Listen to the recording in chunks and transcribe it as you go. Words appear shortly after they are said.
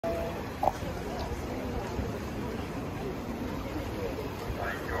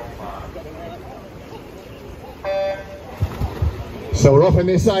So we're off in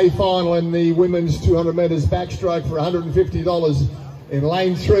this A final in the women's 200 metres backstroke for $150. In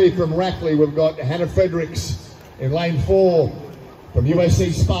lane 3 from Rackley, we've got Hannah Fredericks. In lane 4 from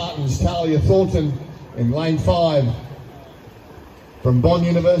USC Spartans, Tahlia Thornton. In lane 5 from Bond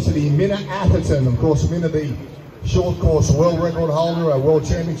University, Minna Atherton. Of course, Minna, the short course world record holder, a world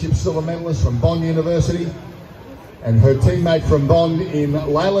championship silver medalist from Bond University. And her teammate from Bond in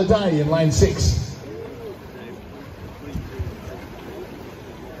Layla Day in lane 6.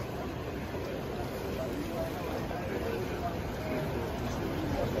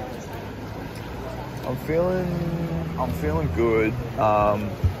 I'm feeling good,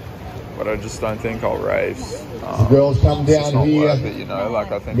 but I just don't think I'll race. The girls come down here, it, you know,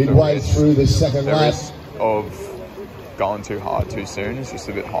 like I think midway through the second lap. The risk of going too hard too soon is just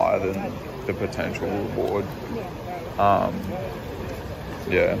a bit higher than the potential reward.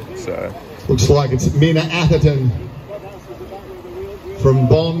 Yeah, so looks like it's Minna Atherton from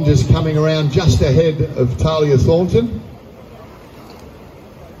Bond just coming around just ahead of Tahlia Thornton.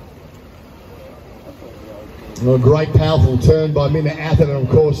 A great powerful turn by Minna Atherton, of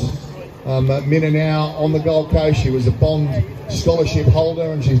course. Minna now on the Gold Coast. She was a Bond scholarship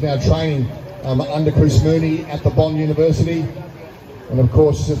holder and she's now training under Chris Mooney at the Bond University. And of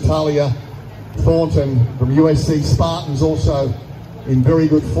course Tahlia Thornton from USC Spartans also in very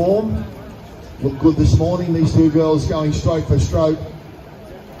good form. Looked good this morning, these two girls going stroke for stroke.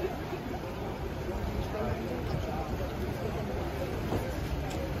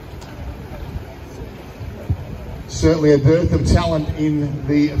 Certainly a dearth of talent in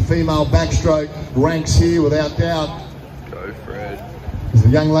the female backstroke ranks here, without doubt. Go Fred. The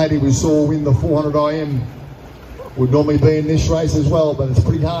young lady we saw win the 400 IM would normally be in this race as well, but it's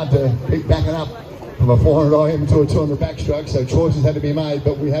pretty hard to keep backing up from a 400 IM to a 200 backstroke, so choices had to be made,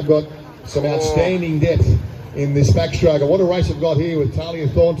 but we have got some outstanding depth in this backstroke. And what a race we've got here with Tahlia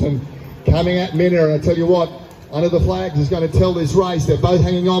Thornton coming at Minna, and I tell you what, under the flags is going to tell this race. They're both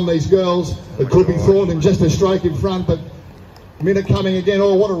hanging on, these girls. It could be Thornton just a stroke in front, but Minna coming again.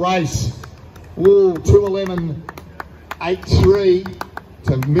 Oh, what a race. Ooh, 2:11.83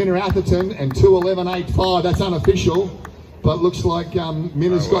 to Minna Atherton and 2:11.85. That's unofficial, but looks like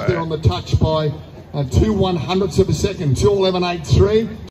Minna's got there on the touch by 2/100ths of a second. 2:11.83.